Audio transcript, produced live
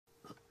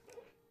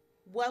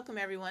Welcome,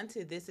 everyone,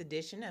 to this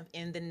edition of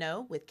In the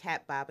Know with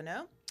Kat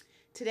Bobineau.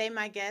 Today,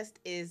 my guest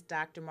is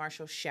Dr.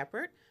 Marshall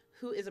Shepard,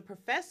 who is a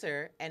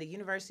professor at the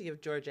University of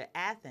Georgia,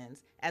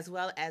 Athens, as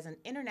well as an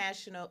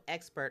international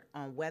expert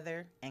on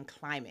weather and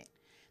climate.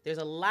 There's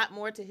a lot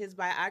more to his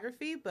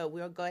biography, but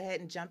we'll go ahead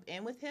and jump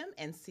in with him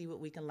and see what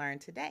we can learn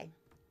today.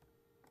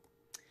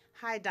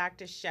 Hi,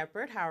 Dr.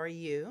 Shepard. How are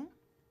you?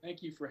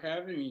 Thank you for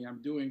having me.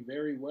 I'm doing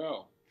very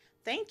well.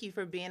 Thank you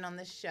for being on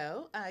the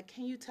show.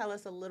 Can you tell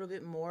us a little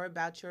bit more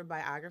about your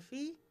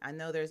biography? I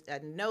know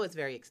it's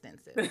very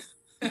extensive.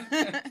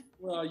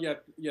 Well, yeah.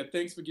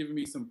 Thanks for giving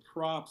me some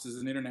props as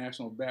an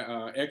international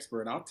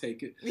expert. I'll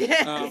take it.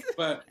 Yes.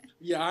 But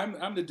yeah,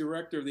 I'm the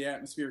director of the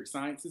Atmospheric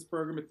Sciences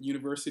program at the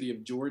University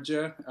of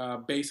Georgia.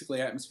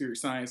 Basically, atmospheric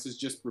sciences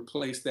just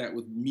replaced that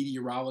with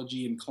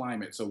meteorology and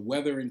climate. So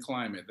weather and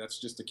climate. That's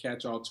just a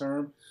catch-all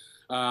term.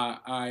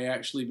 I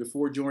actually,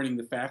 before joining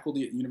the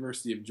faculty at the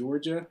University of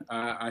Georgia,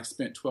 I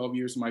spent 12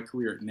 years of my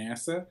career at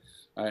NASA,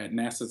 at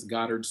NASA's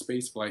Goddard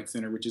Space Flight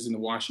Center, which is in the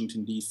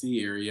Washington,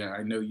 D.C. area.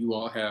 I know you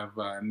all have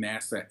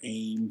NASA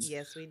Ames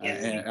Yes, we do.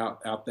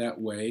 out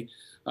that way.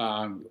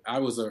 I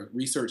was a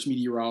research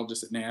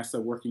meteorologist at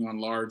NASA working on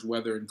large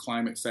weather and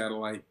climate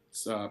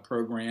satellites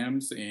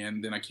programs,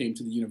 and then I came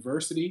to the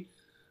university.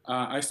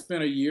 I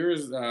spent a year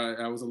as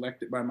I was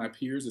elected by my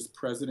peers as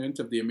president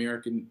of the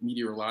American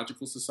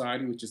Meteorological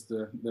Society, which is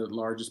the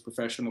largest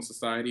professional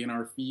society in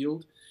our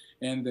field.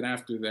 And then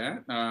after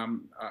that,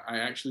 I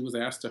actually was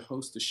asked to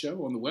host a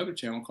show on the Weather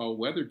Channel called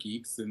Weather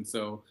Geeks. And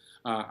so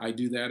I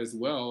do that as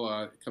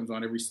well. It comes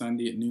on every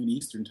Sunday at noon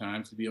Eastern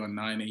time to be on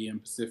 9 a.m.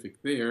 Pacific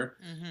there.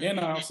 And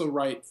I also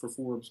write for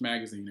Forbes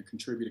magazine and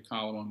contribute a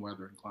column on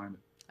weather and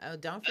climate. Oh,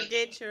 don't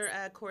forget your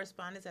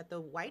correspondence at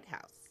the White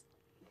House.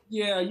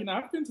 Yeah,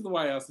 I've been to the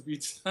White House a few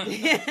times.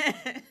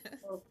 Yes.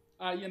 So,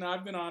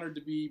 I've been honored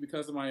to be,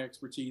 because of my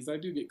expertise, I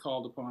do get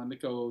called upon to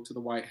go to the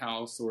White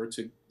House or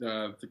to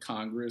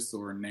Congress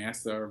or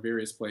NASA or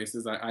various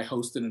places. I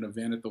hosted an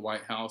event at the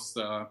White House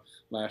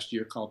last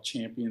year called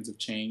Champions of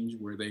Change,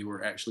 where they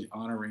were actually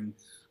honoring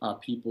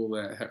people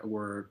that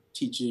were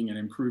teaching and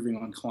improving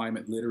on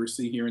climate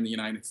literacy here in the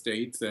United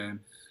States.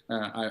 And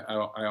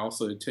I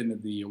also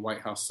attended the White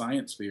House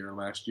Science Fair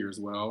last year as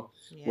well,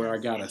 where I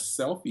Yes. got a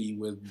selfie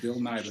with Bill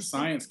Nye the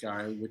Science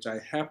Guy, which I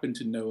happen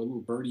to know. A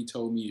little birdie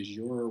told me is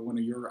one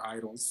of your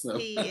idols. So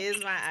He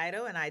is my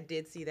idol, and I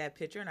did see that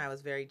picture, and I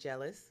was very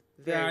jealous.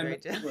 yeah, Very, I know.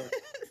 very jealous.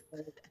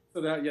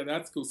 So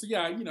that's cool. So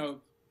yeah,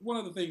 one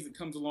of the things that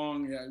comes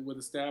along with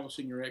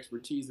establishing your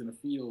expertise in a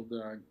field,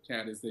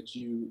 Kat, is that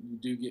you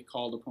do get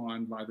called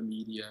upon by the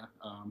media.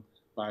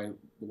 By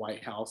the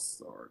White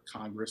House or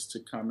Congress to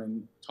come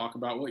and talk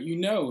about what you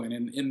know. And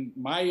in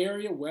my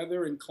area,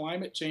 weather and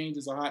climate change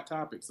is a hot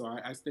topic, so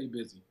I stay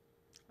busy.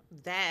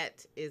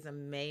 That is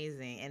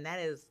amazing. And that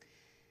is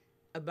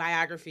a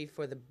biography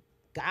for the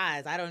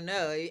guys. I don't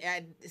know.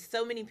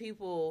 So many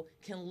people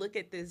can look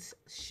at this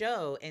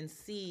show and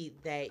see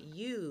that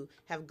you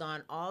have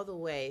gone all the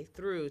way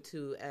through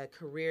to a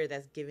career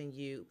that's giving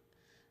you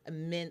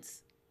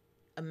immense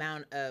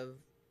amount of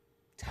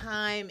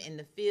time in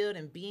the field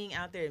and being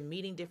out there and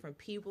meeting different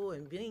people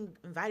and being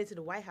invited to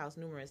the White House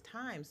numerous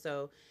times.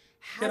 So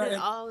Can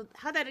I?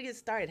 how did it get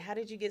started? How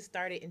did you get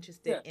started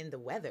interested Yeah, in the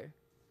weather?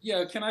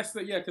 yeah. Can I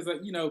say yeah? Because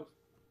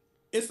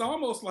it's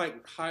almost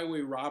like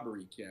highway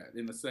robbery, Cat,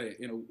 in a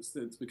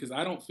sense, because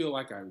I don't feel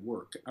like I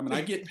work. I mean,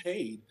 I get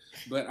paid,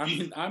 but I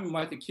mean, I'm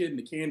like a kid in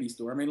a candy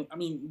store. I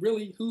mean,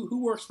 really,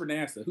 who works for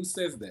NASA? Who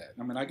says that?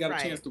 I mean, I got a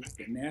chance Right. to work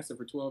at NASA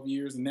for 12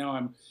 years, and now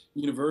I'm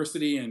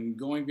university and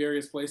going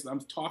various places. I'm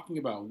talking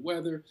about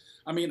weather.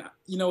 I mean,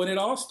 and it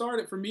all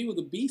started for me with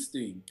a bee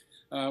sting.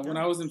 When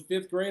I Oh. was in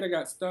fifth grade, I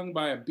got stung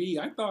by a bee.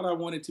 I thought I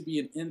wanted to be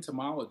an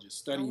entomologist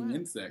Oh studying wow.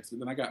 insects, but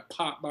then I got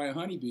popped by a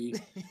honeybee,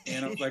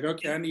 and I was like,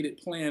 okay, I needed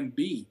Plan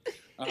B.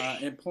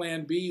 And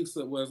Plan B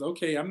was,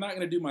 okay, I'm not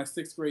going to do my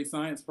sixth grade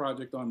science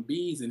project on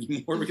bees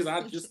anymore because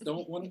I just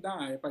don't want to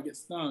die if I get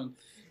stung.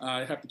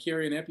 I have to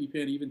carry an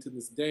EpiPen even to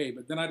this day.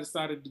 But then I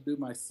decided to do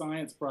my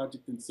science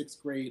project in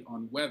sixth grade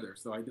on weather.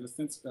 So I did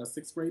a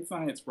sixth grade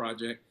science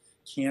project.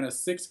 Can a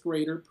sixth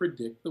grader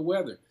predict the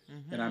weather?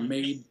 And I Mm-hmm.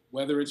 made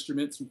weather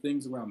instruments and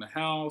things around the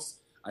house.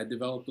 I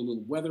developed a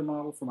little weather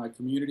model for my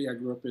community. I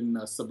grew up in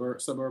a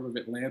suburb of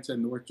Atlanta,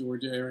 North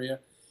Georgia area.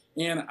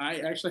 And I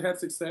actually had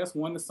success,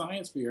 won the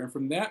science fair. And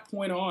from that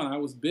point on, I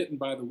was bitten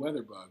by the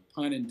weather bug,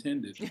 pun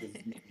intended. Because,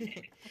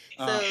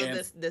 So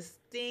and the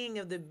sting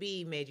of the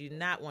bee made you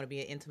not want to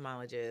be an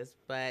entomologist,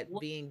 but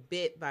being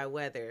bit by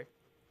weather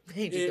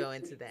made you go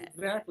into that.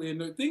 Exactly. And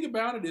the thing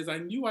about it is, I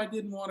knew I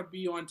didn't want to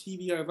be on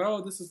TV. I was,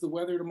 oh, this is the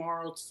weather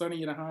tomorrow. It's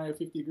sunny and a high of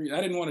 50 degrees.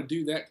 I didn't want to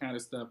do that kind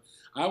of stuff.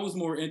 I was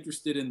more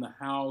interested in the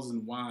hows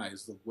and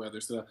whys of weather.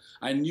 So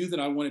I knew that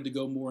I wanted to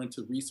go more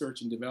into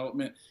research and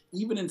development.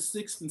 Even in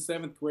sixth and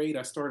seventh grade,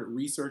 I started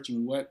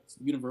researching what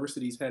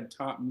universities had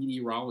top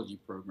meteorology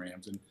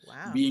programs. And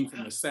Wow. being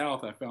from the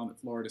South, I found that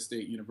Florida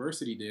State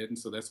University did. And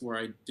so that's where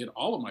I did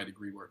all of my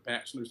degree work,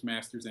 bachelor's,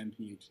 master's, and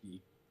PhD.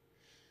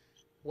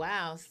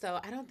 Wow. So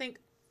I don't think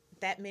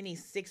that many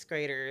sixth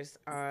graders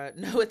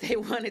know what they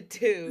want to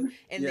do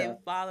and Yeah, then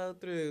follow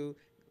through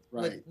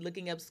with right.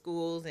 looking up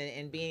schools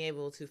and being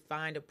able to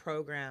find a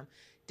program.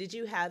 Did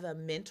you have a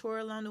mentor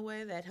along the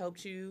way that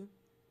helped you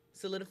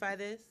solidify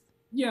this?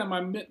 Yeah,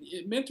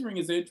 mentoring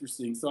is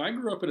interesting. So I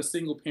grew up in a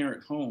single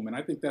parent home, and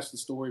I think that's the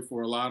story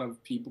for a lot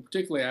of people,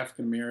 particularly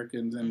African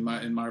Americans in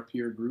Mm-hmm. my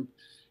peer group.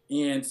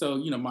 And so,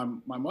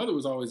 my mother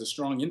was always a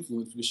strong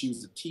influence because she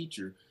was a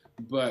teacher.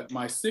 But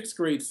my sixth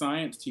grade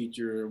science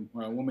teacher,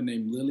 a woman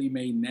named Lily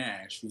Mae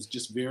Nash, was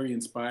just very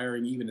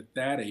inspiring even at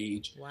that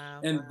age.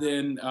 Wow. And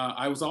then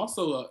I was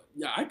also,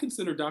 I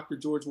consider Dr.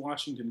 George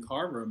Washington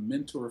Carver a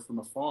mentor from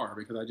afar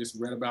because I just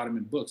read about him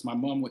in books. My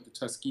mom went to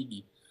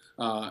Tuskegee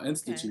Okay.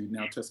 Institute,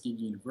 now Tuskegee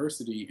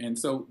University. And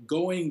so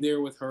going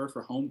there with her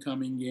for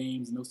homecoming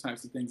games and those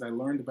types of things, I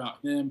learned about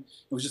him.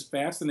 I was just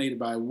fascinated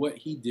by what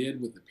he did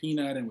with the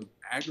peanut and with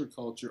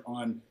agriculture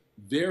on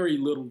very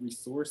little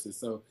resources.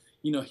 So,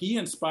 he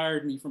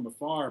inspired me from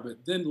afar.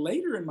 But then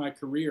later in my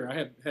career, I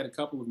had a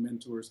couple of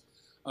mentors.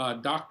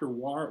 Dr.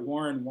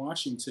 Warren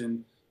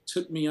Washington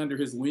took me under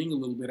his wing a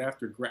little bit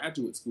after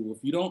graduate school.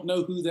 If you don't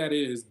know who that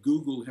is,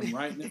 Google him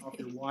right now if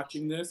you're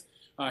watching this.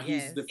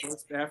 He's Yes. the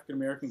first African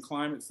American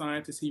climate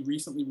scientist. He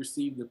recently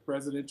received the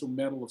Presidential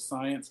Medal of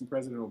Science from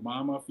President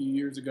Obama a few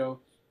years ago.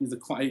 He's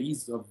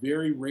a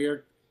very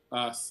rare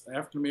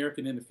African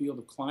American in the field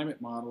of climate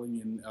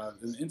modeling and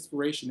an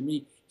inspiration to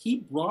me.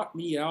 He brought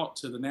me out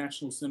to the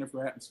National Center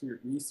for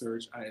Atmospheric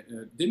Research. I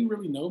didn't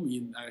really know me,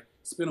 and I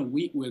spent a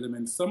week with him.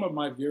 And some of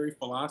my very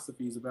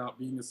philosophies about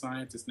being a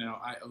scientist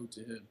now I owe to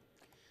him.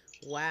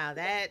 Wow,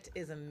 that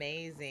is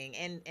amazing.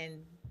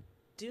 And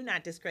do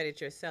not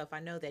discredit yourself. I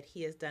know that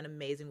he has done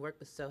amazing work,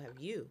 but so have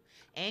you.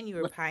 And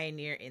you're a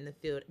pioneer in the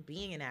field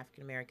being an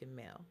African American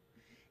male.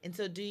 And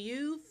so do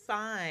you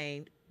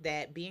find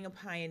that being a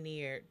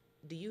pioneer,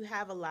 do you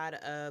have a lot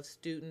of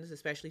students,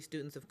 especially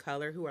students of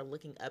color, who are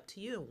looking up to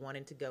you and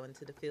wanting to go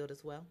into the field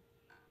as well?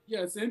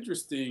 Yeah, it's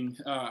interesting.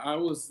 I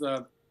was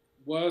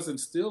and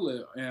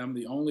still am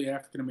the only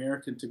African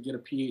American to get a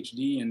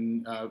PhD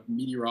in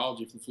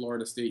meteorology from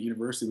Florida State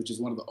University, which is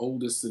one of the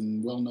oldest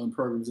and well-known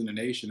programs in the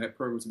nation. That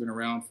program's been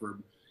around for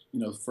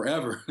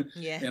forever,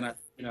 Yeah.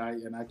 and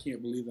I can't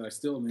believe that I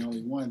still am the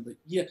only one. But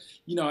yeah,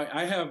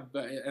 I have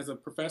as a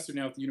professor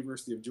now at the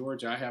University of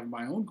Georgia, I have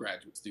my own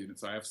graduate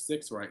students. I have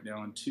 6 right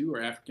now, and 2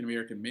 are African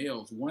American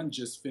males. One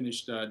just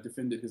finished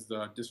defended his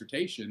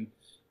dissertation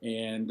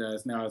and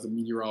is now as a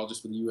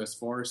meteorologist for the U.S.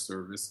 Forest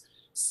Service.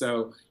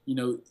 So,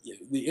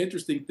 the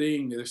interesting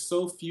thing, there's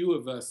so few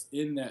of us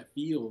in that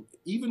field.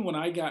 Even when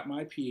I got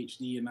my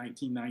PhD in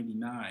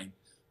 1999,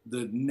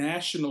 the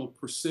national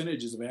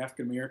percentages of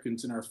African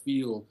Americans in our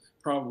field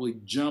probably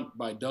jumped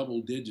by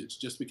double digits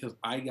just because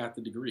I got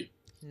the degree.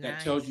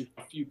 That tells Nice. you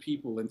a few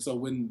people. And so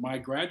when my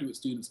graduate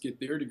students get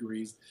their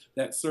degrees,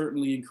 that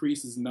certainly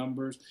increases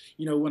numbers.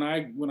 When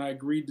I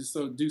agreed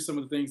to do some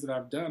of the things that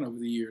I've done over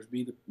the years,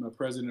 be the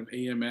president of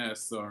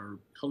AMS or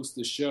host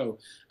this show,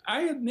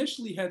 I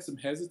initially had some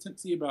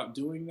hesitancy about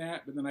doing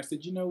that, but then I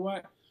said, you know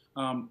what?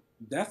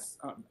 That's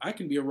I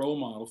can be a role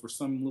model for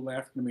some little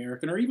African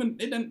American, or even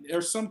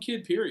or some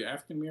kid, period,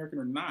 African American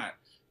or not,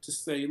 to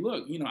say,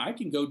 look, I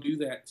can go do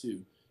that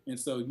too. And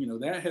so,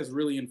 that has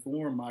really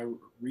informed my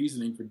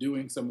reasoning for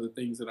doing some of the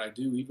things that I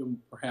do, even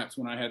perhaps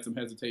when I had some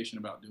hesitation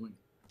about doing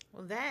it.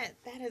 Well, that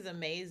is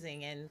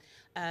amazing.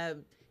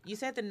 And you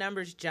said the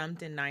numbers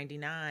jumped in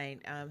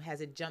 '99.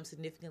 Has it jumped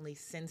significantly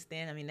since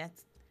then? I mean,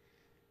 that's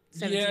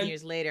 17 Yeah,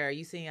 years later. Are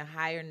you seeing a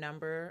higher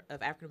number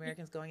of African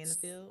Americans going in the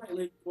field?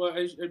 slightly. Well,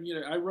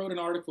 I wrote an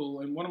article,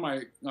 and one of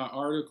my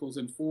articles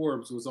in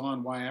Forbes was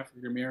on why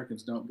African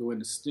Americans don't go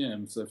into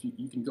STEM. So if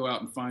you can go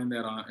out and find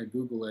that at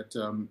Google at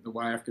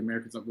why African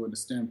Americans don't go into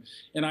STEM.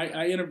 And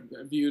I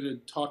interviewed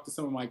and talked to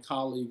some of my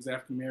colleagues,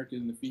 African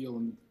American in the field,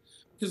 and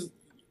because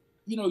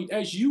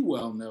as you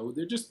well know,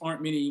 there just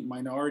aren't many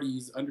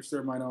minorities,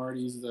 underserved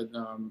minorities, that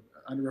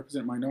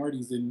underrepresented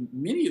minorities in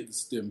many of the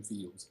STEM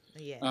fields,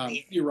 Yes.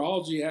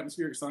 meteorology,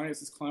 atmospheric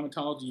sciences,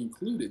 climatology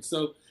included.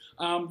 So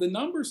the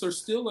numbers are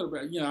still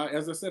about,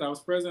 as I said, I was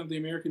president of the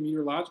American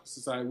Meteorological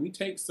Society. We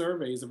take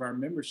surveys of our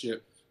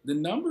membership. The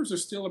numbers are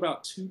still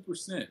about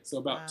 2%. So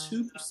about Wow.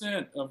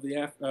 2% of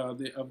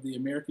the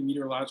American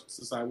Meteorological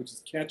Society, which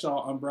is a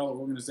catch-all umbrella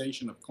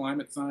organization of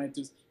climate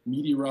scientists,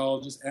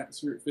 meteorologists,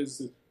 atmospheric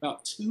physicists,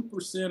 about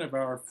 2% of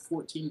our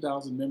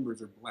 14,000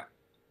 members are black.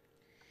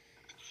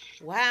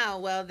 Wow.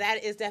 Well,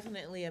 that is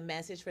definitely a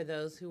message for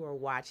those who are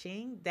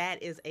watching.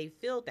 That is a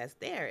field that's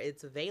there.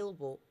 It's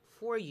available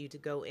for you to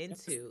go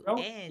into,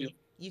 and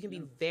you can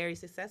be very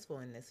successful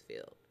in this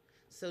field.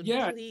 So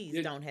Yeah, please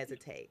it, don't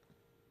hesitate.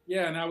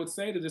 yeah, and I would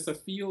say that it's a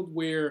field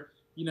where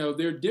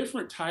there are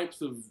different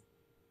types of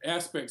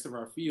aspects of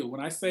our field.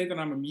 When I say that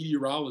I'm a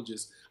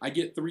meteorologist, I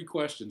get 3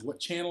 questions: what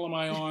channel am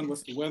I on?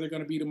 What's the weather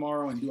going to be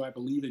tomorrow? And do I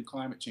believe in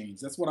climate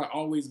change? That's what I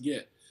always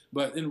get.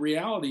 But in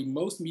reality,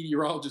 most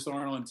meteorologists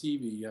aren't on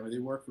TV. I mean, they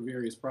work for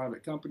various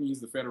private companies,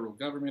 the federal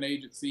government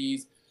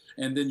agencies,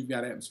 and then you've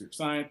got atmospheric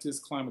scientists,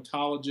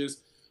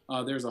 climatologists.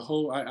 There's a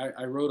whole,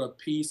 I wrote a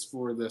piece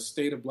for the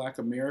State of Black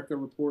America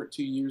report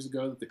 2 years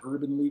ago that the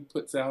Urban League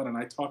puts out, and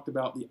I talked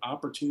about the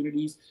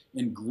opportunities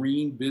in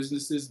green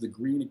businesses, the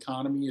green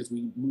economy as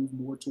we move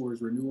more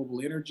towards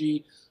renewable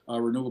energy,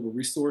 renewable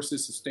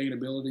resources,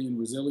 sustainability, and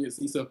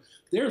resiliency. So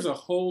there's a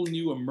whole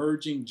new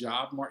emerging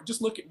job market.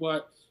 Just look at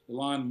what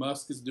Elon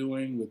Musk is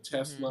doing with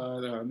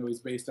Tesla. I know he's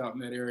based out in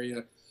that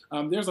area.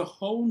 There's a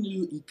whole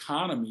new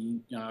economy,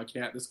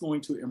 Kat, that's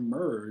going to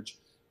emerge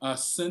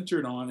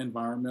centered on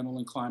environmental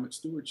and climate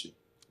stewardship.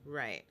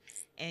 Right.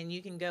 And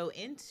you can go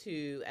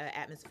into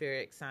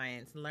atmospheric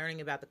science,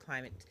 learning about the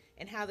climate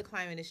and how the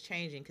climate is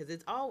changing, because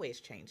it's always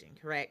changing,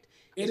 correct?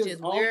 It's just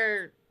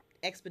we're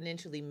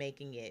exponentially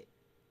making it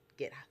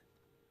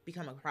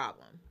become a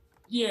problem.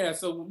 Yeah,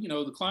 so,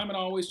 the climate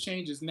always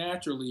changes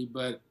naturally,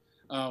 but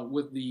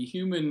with the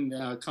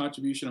human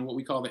contribution and what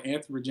we call the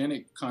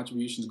anthropogenic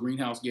contributions,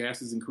 greenhouse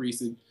gases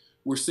increasing,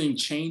 we're seeing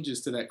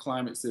changes to that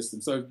climate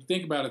system. So if you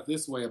think about it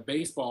this way, a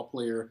baseball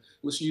player,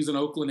 let's use an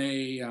Oakland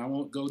A. I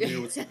won't go there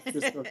with San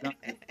Francisco. Think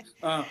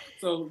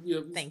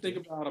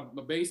about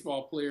a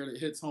baseball player that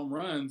hits home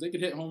runs. They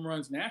could hit home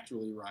runs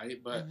naturally,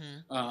 right? But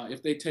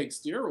if they take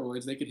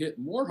steroids, they could hit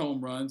more home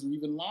runs or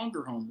even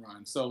longer home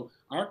runs. So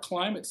our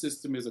climate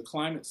system is a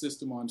climate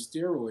system on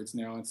steroids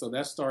now. And so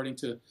that's starting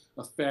to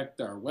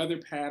affect our weather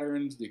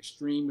patterns, the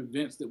extreme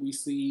events that we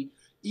see,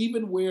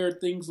 even where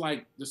things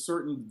like the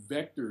certain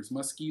vectors,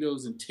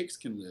 mosquitoes and ticks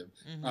can live.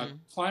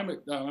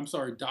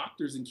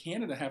 Doctors in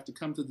Canada have to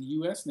come to the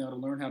U.S. now to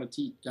learn how to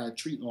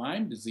treat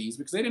Lyme disease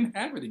because they didn't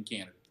have it in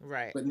Canada.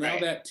 Right. But now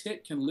that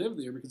tick can live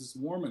there because it's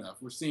warm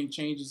enough. We're seeing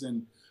changes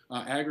in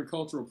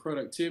agricultural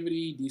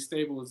productivity,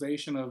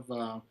 destabilization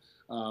of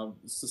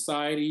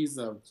societies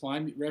of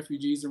climate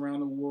refugees around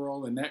the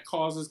world, and that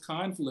causes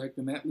conflict,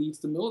 and that leads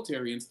to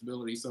military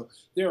instability. So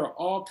there are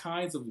all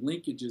kinds of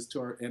linkages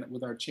to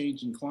with our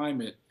changing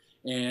climate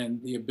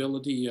and the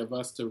ability of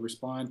us to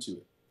respond to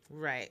it.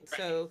 Right.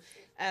 So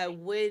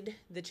would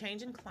the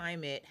change in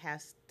climate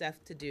have stuff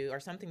to do or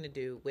something to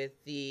do with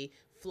the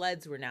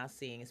floods we're now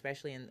seeing,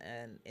 especially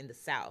in the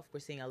South? We're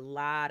seeing a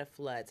lot of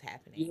floods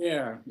happening.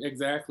 Yeah,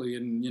 exactly.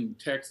 In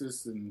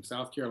Texas and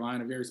South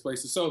Carolina, various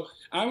places. So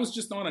I was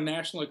just on a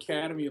National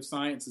Academy of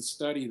Sciences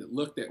study that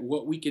looked at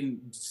what we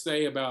can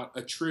say about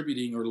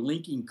attributing or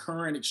linking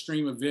current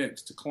extreme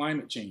events to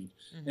climate change.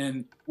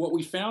 And what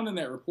we found in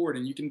that report,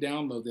 and you can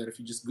download that if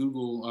you just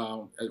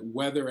Google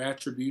Weather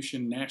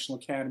Attribution National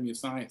Academy of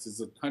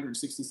Sciences, a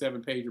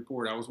 167-page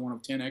report. I was one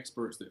of 10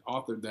 experts that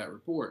authored that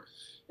report.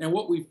 And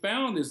what we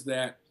found is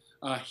that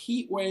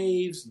heat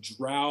waves,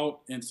 drought,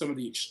 and some of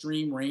the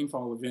extreme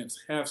rainfall events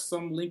have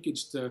some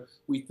linkage to,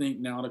 we think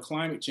now, to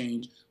climate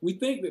change. We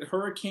think that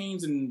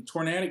hurricanes and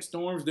tornadic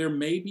storms, there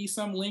may be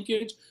some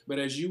linkage, but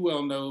as you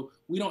well know,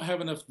 we don't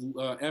have enough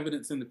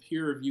evidence in the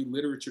peer-reviewed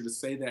literature to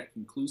say that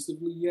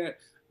conclusively yet.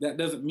 That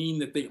doesn't mean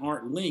that they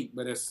aren't linked,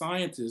 but as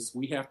scientists,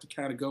 we have to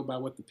kind of go by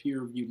what the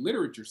peer-reviewed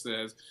literature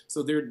says,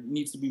 so there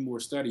needs to be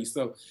more studies.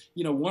 So,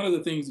 one of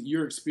the things that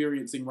you're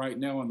experiencing right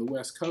now on the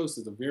West Coast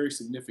is a very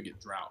significant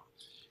drought.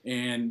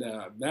 And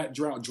that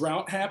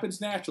drought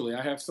happens naturally.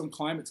 I have some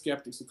climate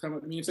skeptics who come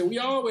up to me and say, we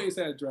always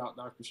had drought,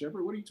 Dr.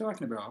 Shepard. What are you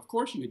talking about? Of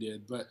course you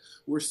did. But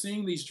we're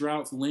seeing these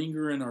droughts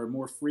linger and are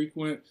more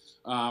frequent.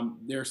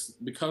 There's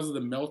because of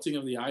the melting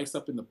of the ice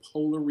up in the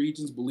polar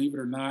regions, believe it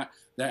or not,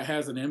 that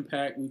has an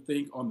impact, we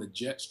think, on the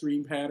jet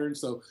stream pattern.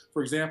 So,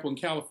 for example, in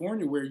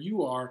California, where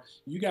you are,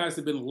 you guys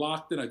have been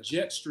locked in a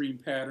jet stream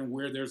pattern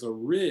where there's a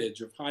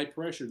ridge of high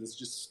pressure that's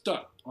just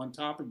stuck on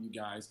top of you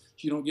guys, so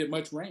you don't get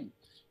much rain.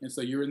 And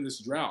so you're in this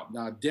drought.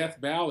 Now, Death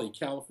Valley,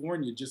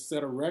 California, just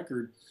set a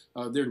record,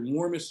 their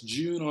warmest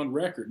June on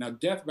record. Now,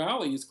 Death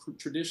Valley is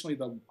traditionally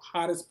the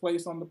hottest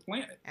place on the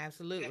planet.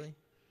 Absolutely.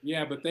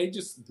 Yeah, but they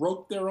just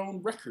broke their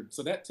own record.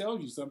 So that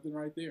tells you something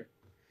right there.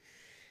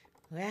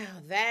 Wow,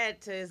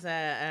 that is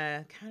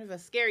a kind of a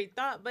scary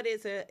thought, but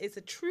it's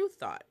a true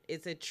thought.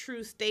 It's a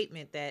true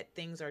statement that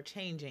things are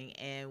changing,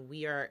 and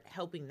we are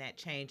helping that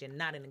change, and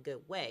not in a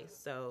good way.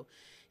 So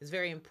it's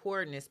very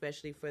important,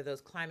 especially for those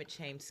climate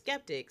change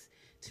skeptics,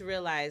 to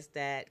realize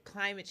that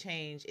climate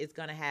change is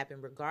going to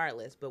happen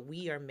regardless, but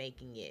we are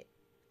making it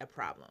a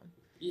problem.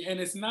 Yeah, and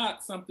it's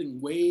not something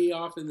way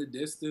off in the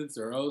distance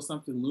or,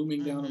 something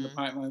looming down in the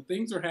pipeline.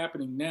 Things are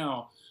happening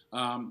now,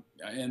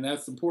 and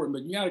that's important.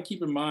 But you got to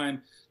keep in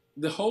mind,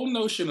 the whole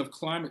notion of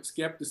climate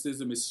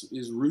skepticism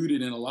is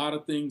rooted in a lot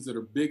of things that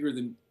are bigger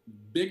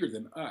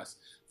than us.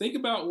 Think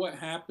about what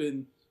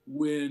happened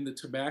when the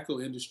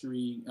tobacco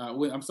industry,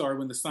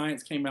 when the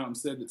science came out and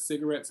said that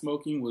cigarette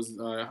smoking was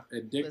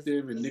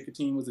addictive and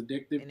nicotine was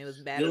addictive. And it was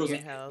bad for your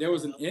health. There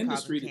was an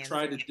industry that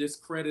tried to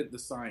discredit the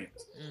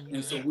science.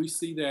 And so we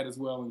see that as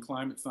well in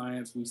climate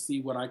science. We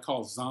see what I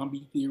call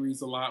zombie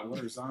theories a lot. What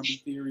are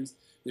zombie theories?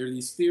 There are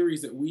these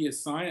theories that we as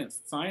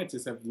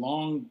scientists have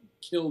long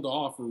killed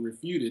off or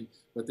refuted,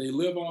 but they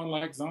live on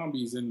like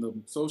zombies in the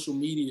social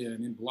media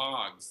and in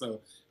blogs.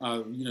 So,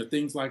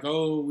 things like,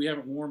 we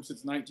haven't warmed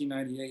since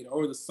 1998,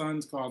 or the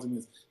sun's causing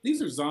this.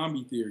 These are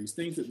zombie theories,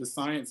 things that the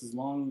science has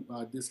long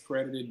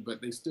discredited,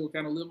 but they still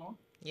kind of live on.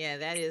 Yeah,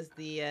 that is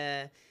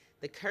the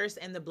the curse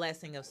and the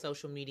blessing of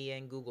social media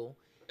and Google.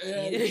 You,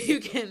 Uh, you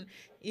can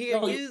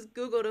no, use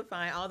Google to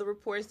find all the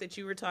reports that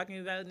you were talking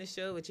about in the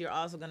show, but you're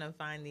also going to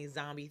find these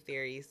zombie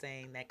theories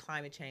saying that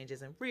climate change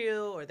isn't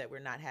real or that we're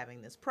not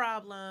having this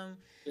problem.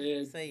 So yeah.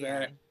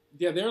 exactly.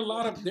 Yeah, there are a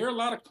lot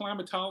of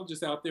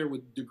climatologists out there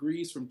with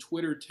degrees from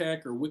Twitter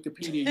Tech or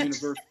Wikipedia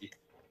University.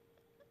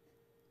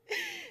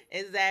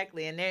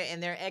 Exactly, and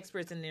they're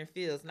experts in their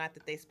fields. Not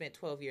that they spent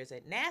 12 years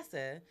at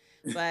NASA,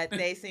 but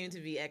they seem to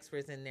be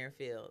experts in their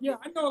field. Yeah,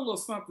 I know a little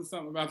something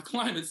about the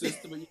climate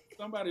system, but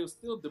somebody will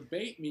still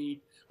debate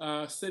me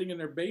sitting in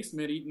their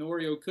basement eating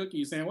Oreo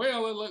cookies, saying,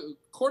 "Well,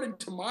 according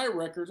to my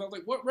records," I was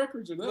like, "What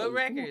records are What those? Come on."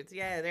 records?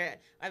 Yeah, they're.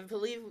 I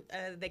believe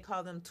they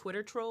call them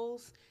Twitter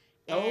trolls,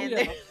 Oh and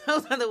yeah,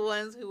 those are the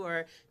ones who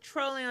are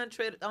trolling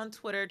on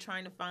Twitter,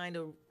 trying to find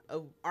a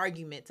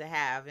argument to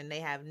have, and they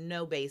have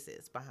no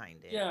basis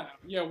behind it.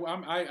 yeah.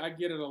 Well, I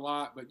get it a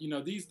lot, but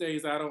these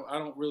days I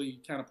don't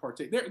really kind of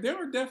partake. There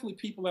are definitely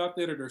people out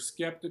there that are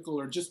skeptical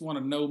or just want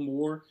to know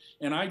more,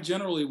 and I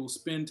generally will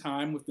spend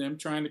time with them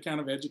trying to kind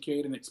of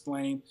educate and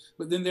explain.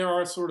 But then there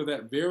are sort of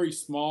that very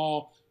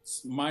small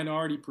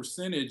minority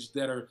percentage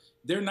that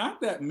they're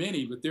not that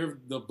many, but they're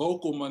the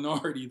vocal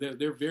minority.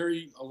 They're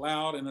very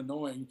loud and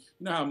annoying.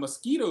 You know how a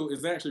mosquito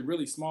is actually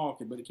really small,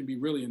 but it can be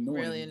really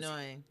Really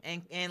annoying.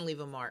 annoying, and leave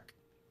a mark.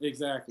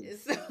 Exactly.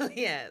 So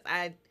yes,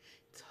 I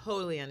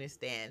totally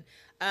understand.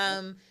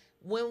 Um,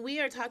 when we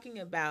are talking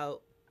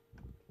about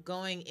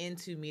going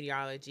into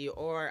meteorology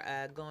or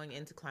going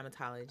into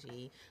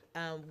climatology,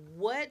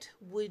 what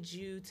would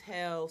you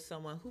tell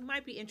someone who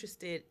might be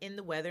interested in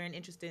the weather and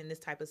interested in this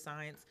type of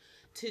science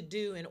to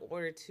do in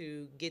order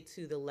to get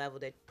to the level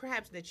that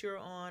perhaps that you're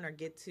on, or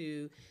get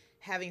to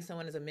having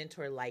someone as a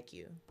mentor like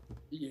you?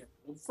 Yeah.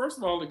 Well, first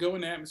of all, to go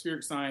into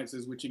atmospheric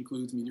sciences, which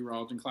includes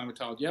meteorology and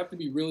climatology, you have to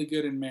be really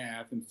good in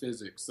math and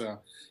physics.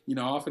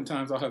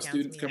 Oftentimes I'll have Counts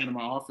students me come out. into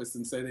my office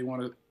and say they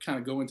want to kind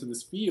of go into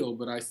this field,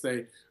 but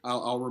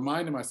I'll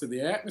remind them. I said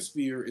the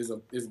atmosphere is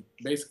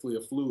basically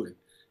a fluid,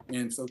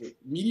 and so the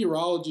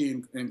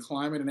meteorology and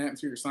climate and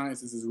atmospheric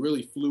sciences is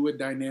really fluid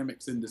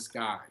dynamics in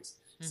disguise.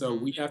 So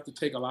Mm-hmm. we have to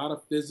take a lot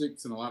of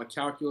physics and a lot of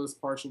calculus,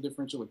 partial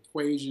differential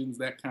equations,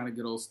 that kind of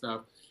good old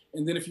stuff.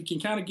 And then if you can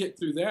kind of get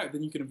through that,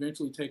 then you can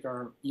eventually take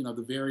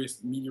the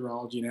various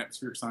meteorology and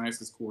atmospheric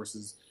sciences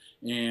courses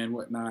and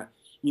whatnot.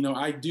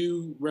 I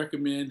do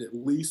recommend at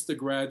least a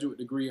graduate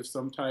degree of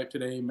some type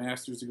today,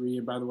 master's degree.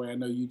 And by the way, I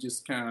know you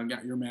just kind of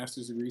got your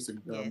master's degree, so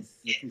Yes,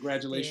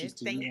 congratulations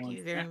did. to you Thank on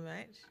you very that.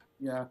 much.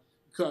 Yeah.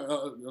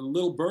 A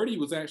little birdie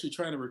was actually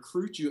trying to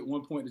recruit you at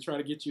one point to try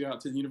to get you out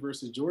to the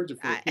University of Georgia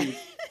for a I PhD.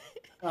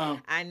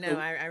 I know. So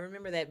I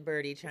remember that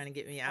birdie trying to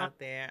get me out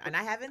there, and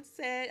I haven't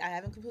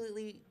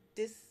completely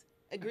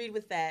disagreed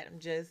with that. I'm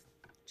just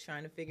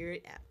trying to figure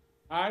it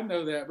I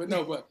know that, but out.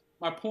 no, but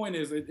my point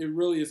is, it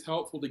really is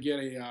helpful to get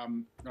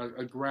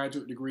a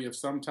graduate degree of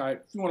some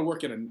type. If you want to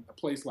work at a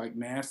place like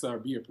NASA or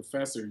be a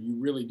professor, you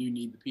really do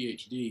need the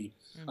PhD,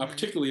 Mm-hmm.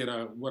 particularly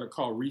at what are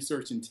called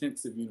research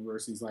intensive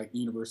universities like the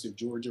University of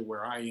Georgia,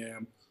 where I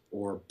am,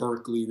 or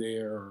Berkeley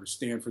there, or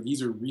Stanford.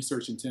 These are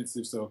research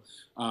intensive, so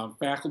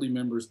faculty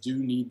members do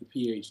need the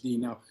PhD.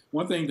 Now,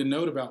 one thing to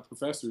note about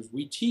professors,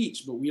 we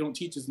teach, but we don't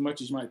teach as much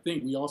as you might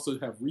think. We also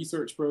have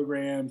research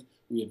programs.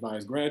 We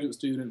advise graduate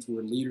students.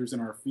 We're leaders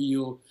in our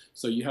field.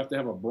 So you have to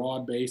have a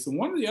broad base. And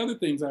one of the other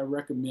things I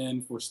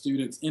recommend for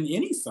students in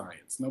any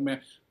science, no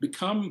matter,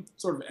 become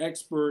sort of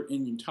expert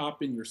and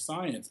top in your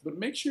science, but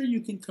make sure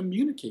you can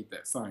communicate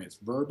that science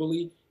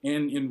verbally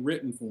and in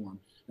written form.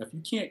 Now, if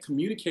you can't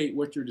communicate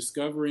what you're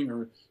discovering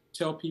or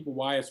tell people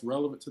why it's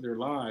relevant to their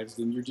lives,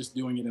 then you're just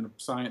doing it in a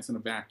science in a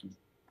vacuum.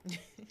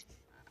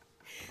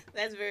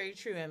 That's very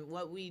true. And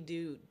what we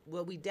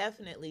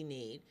definitely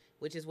need,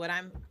 which is what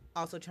I'm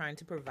also trying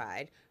to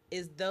provide,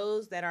 is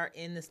those that are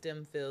in the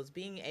STEM fields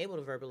being able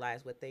to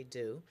verbalize what they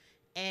do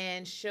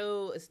and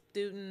show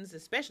students,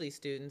 especially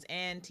students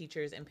and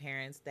teachers and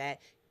parents, that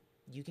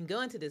you can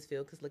go into this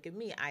field because look at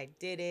me. I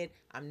did it.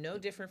 I'm no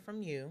different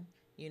from you.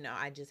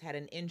 I just had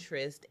an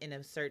interest in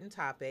a certain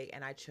topic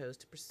and I chose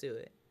to pursue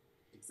it.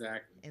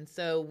 Exactly. And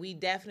so we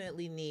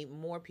definitely need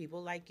more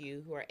people like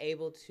you who are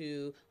able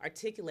to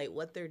articulate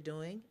what they're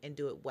doing and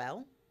do it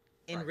well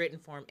in Right. written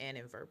form and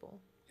in verbal.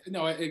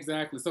 No,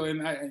 exactly. So,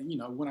 and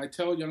when I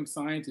tell young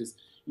scientists,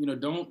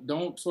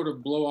 don't sort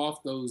of blow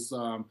off those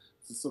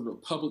sort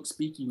of public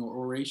speaking or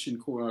oration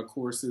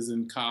courses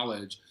in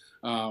college.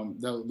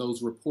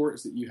 Those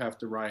reports that you have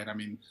to write. I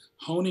mean,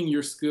 honing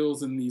your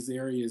skills in these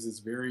areas is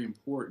very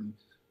important.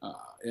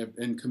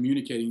 And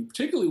communicating,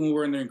 particularly when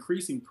we're under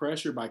increasing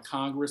pressure by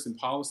Congress and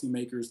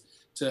policymakers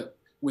to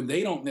when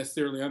they don't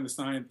necessarily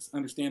understand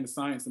the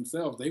science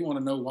themselves. They want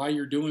to know why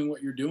you're doing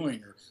what you're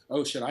doing, or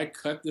oh, should I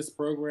cut this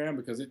program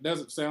because it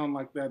doesn't sound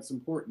like that's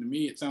important to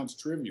me. It sounds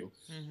trivial,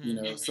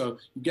 Mm-hmm. So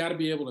you got to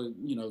be able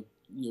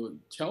to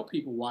tell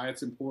people why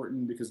it's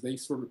important because they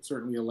sort of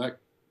certainly elect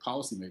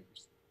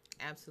policymakers.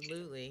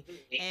 Absolutely.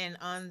 And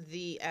on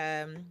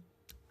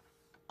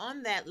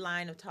that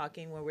line of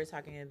talking where we're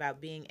talking about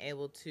being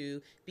able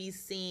to be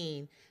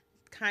seen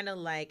kind of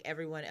like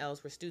everyone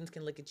else, where students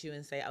can look at you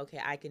and say, okay,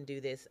 I can do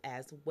this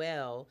as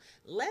well.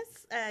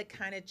 Let's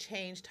kind of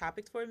change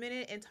topics for a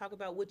minute and talk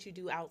about what you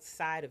do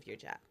outside of your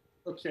job.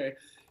 Okay.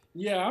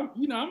 Yeah,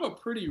 I'm a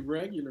pretty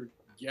regular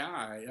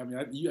guy. I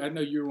mean, I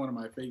know you're one of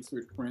my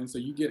Facebook friends, so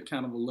you get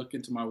kind of a look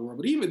into my world.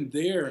 But even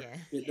there, Yeah.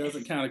 it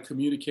doesn't kind of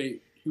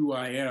communicate who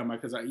I am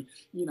because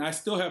I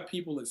still have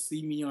people that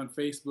see me on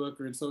Facebook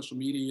or in social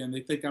media, and they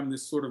think I'm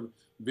this sort of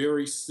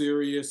very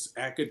serious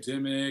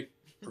academic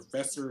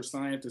professor or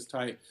scientist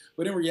type.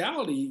 But in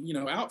reality,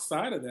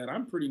 outside of that,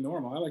 I'm pretty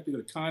normal. I like to go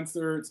to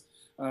concerts.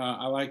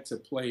 I like to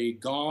play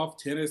golf,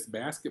 tennis,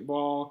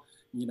 basketball.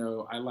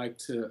 I like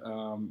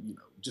to,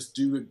 just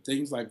do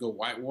things like go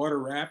whitewater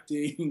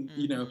rafting,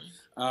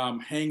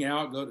 hang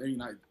out,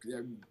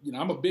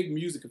 I'm a big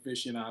music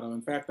aficionado.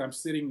 In fact, I'm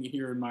sitting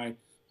here in my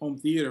home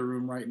theater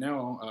room right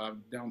now,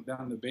 down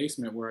in the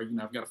basement where,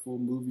 I've got a full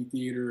movie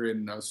theater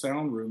and a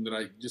sound room that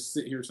I just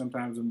sit here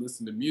sometimes and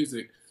listen to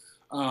music.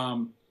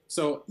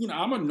 So,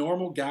 I'm a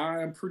normal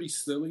guy. I'm pretty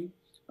silly.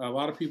 A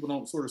lot of people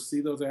don't sort of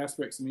see those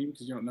aspects of me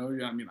because you don't know.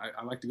 I mean,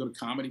 I like to go to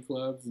comedy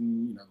clubs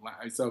and,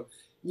 so,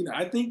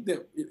 I think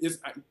that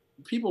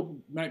people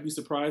might be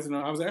surprised.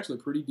 I was actually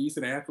a pretty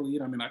decent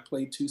athlete. I mean, I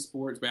played two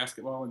sports,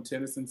 basketball and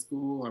tennis in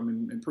school. I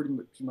mean, and pretty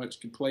much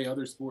could play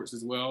other sports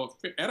as well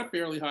at a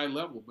fairly high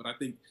level. But I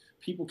think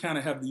people kind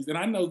of have these, and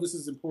I know this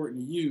is important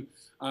to you.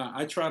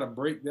 I try to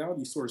break down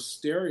these sort of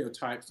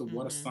stereotypes of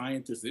what a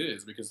scientist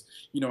is because,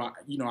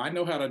 I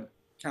know how to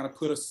kind of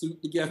put a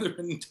suit together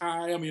and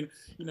tie. I mean,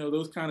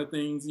 those kind of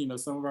things,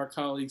 some of our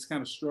colleagues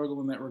kind of struggle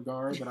in that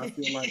regard, but I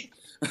feel like,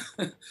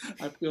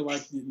 I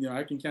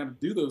can kind of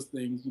do those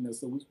things,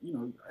 so we,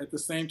 at the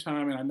same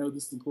time, and I know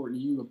this is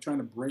important to you, I'm trying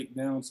to break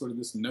down sort of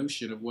this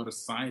notion of what a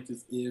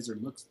scientist is or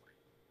looks like.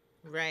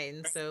 Right.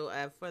 And so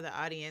for the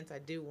audience, I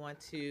do want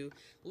to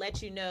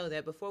let you know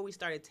that before we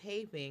started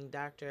taping,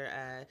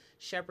 Dr.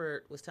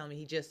 Shepard was telling me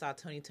he just saw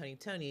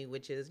Tony,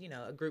 which is,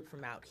 a group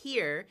from out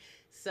here.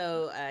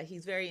 So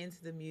he's very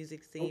into the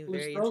music scene,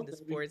 very into the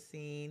sports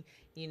scene,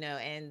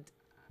 and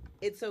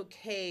it's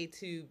okay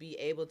to be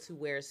able to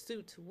wear a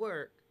suit to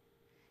work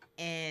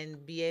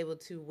and be able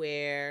to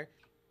wear,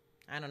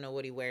 I don't know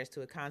what he wears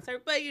to a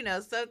concert, but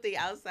something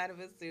outside of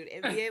a suit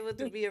and be able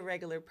to be a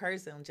regular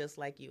person just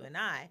like you and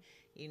I,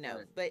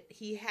 Right. But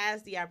he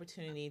has the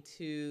opportunity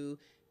to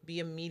be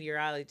a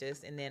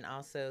meteorologist and then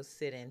also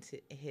sit into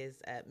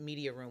his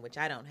media room, which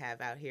I don't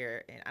have out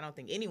here, and I don't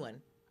think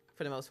anyone,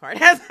 for the most part,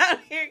 has out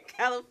here in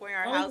California.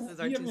 Our houses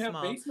are too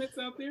small. Have basements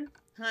out there?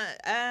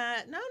 No,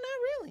 not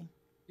really.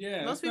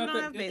 Yeah, most people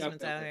don't have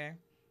basements out here.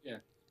 Yeah.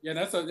 Yeah,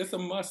 that's a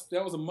must.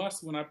 That was a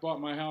must when I bought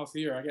my house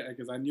here.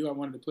 Because I knew I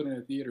wanted to put in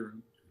a theater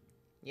room.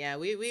 Yeah,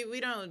 we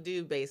don't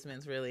do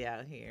basements really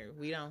out here.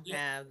 We don't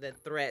have the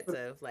threats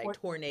of like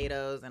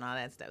tornadoes and all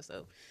that stuff.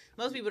 So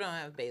most people don't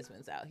have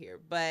basements out here.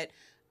 But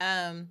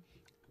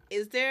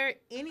is there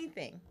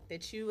anything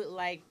that you would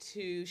like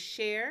to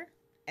share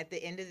at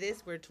the end of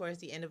this? We're towards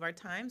the end of our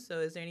time. So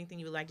is there anything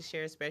you would like to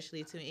share,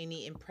 especially to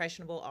any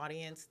impressionable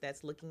audience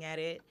that's looking at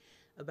it,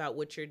 about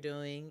what you're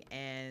doing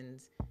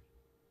and,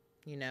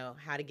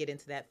 how to get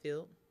into that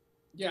field?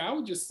 Yeah, I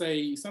would just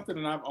say something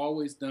that I've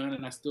always done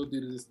and I still do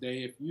to this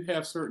day. If you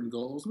have certain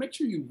goals, make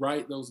sure you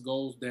write those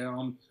goals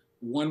down,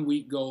 1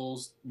 week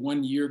goals,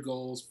 1 year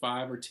goals,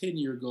 5 or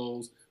 10-year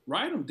goals.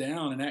 Write them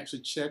down and actually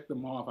check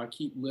them off. I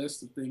keep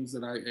lists of things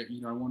that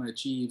I want to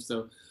achieve.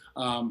 So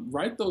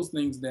write those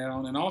things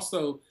down. And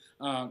also,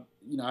 I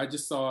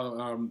just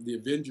saw the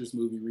Avengers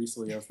movie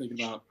recently. I was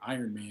thinking about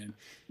Iron Man.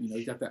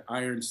 You got that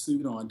iron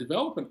suit on.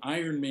 Develop an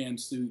Iron Man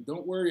suit.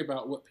 Don't worry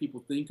about what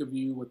people think of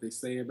you, what they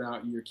say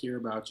about you, or care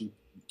about you.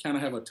 Kind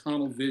of have a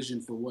tunnel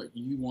vision for what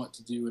you want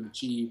to do and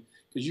achieve,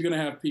 because you're going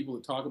to have people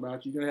that talk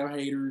about you. You're going to have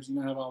haters. You're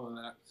going to have all of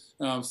that.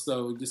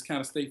 So just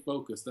kind of stay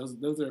focused.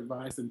 Those are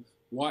advice. And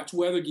watch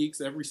Weather Geeks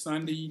every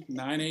Sunday,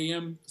 9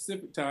 a.m.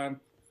 Pacific time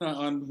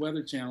on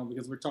Weather Channel,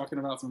 because we're talking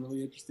about some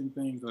really interesting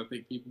things that I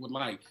think people would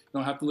like. You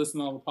don't have to listen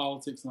to all the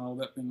politics and all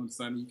that thing on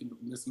Sunday. You can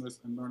listen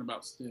and learn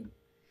about STEM.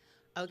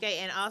 Okay,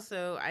 and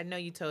also, I know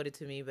you told it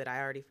to me, but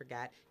I already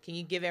forgot. Can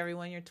you give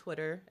everyone your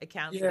Twitter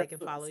account so they can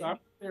follow you?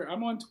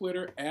 I'm on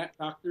Twitter at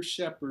Dr.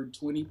 Shepard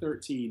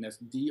 2013. That's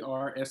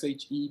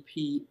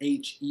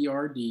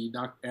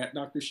DrShepHerd, at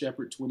Dr.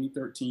 Shepard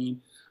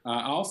 2013.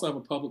 I also have a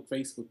public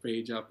Facebook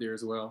page out there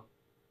as well.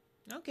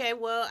 Okay,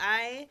 well,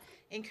 I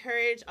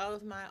encourage all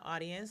of my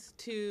audience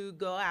to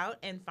go out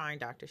and find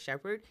Dr.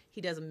 Shepard.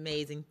 He does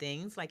amazing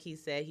things. Like he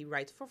said, he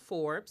writes for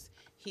Forbes.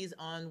 He's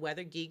on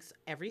Weather Geeks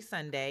every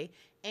Sunday,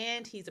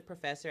 and he's a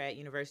professor at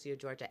University of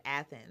Georgia,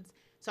 Athens.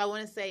 So I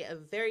want to say a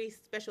very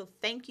special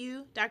thank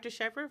you, Dr.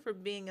 Shepard, for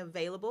being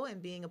available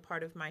and being a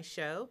part of my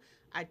show.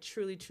 I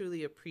truly,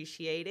 truly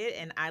appreciate it,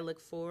 and I look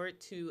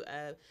forward to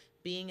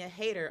being a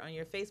hater on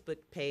your Facebook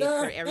page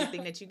for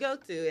everything that you go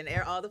to and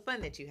all the fun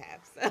that you have.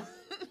 So.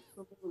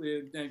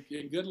 And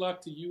good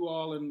luck to you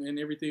all and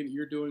everything that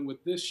you're doing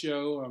with this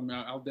show.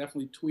 I'll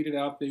definitely tweet it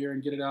out there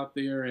and get it out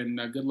there. And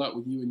good luck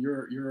with you and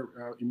your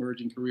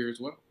emerging career as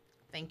well.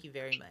 Thank you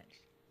very much.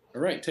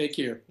 All right. Take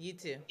care. You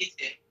too. You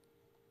too.